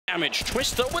damage.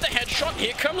 Twistzz though with a headshot.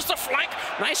 Here comes the flank.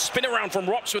 Nice spin around from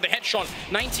Rops with a headshot.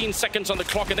 19 seconds on the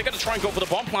clock, and they're going to try and go for the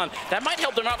bomb plant. That might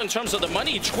help them out in terms of the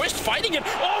money. Twistzz fighting it.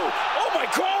 Oh my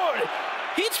god!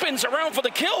 He spins around for the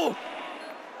kill.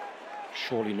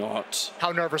 Surely not.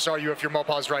 How nervous are you if you're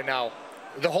Mopaz right now?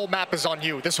 The whole map is on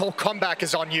you. This whole comeback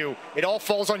is on you. It all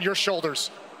falls on your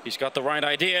shoulders. He's got the right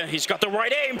idea. He's got the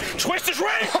right aim. Twistzz is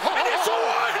ready. And it's a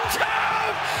one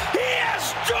tap. He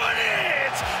has done it.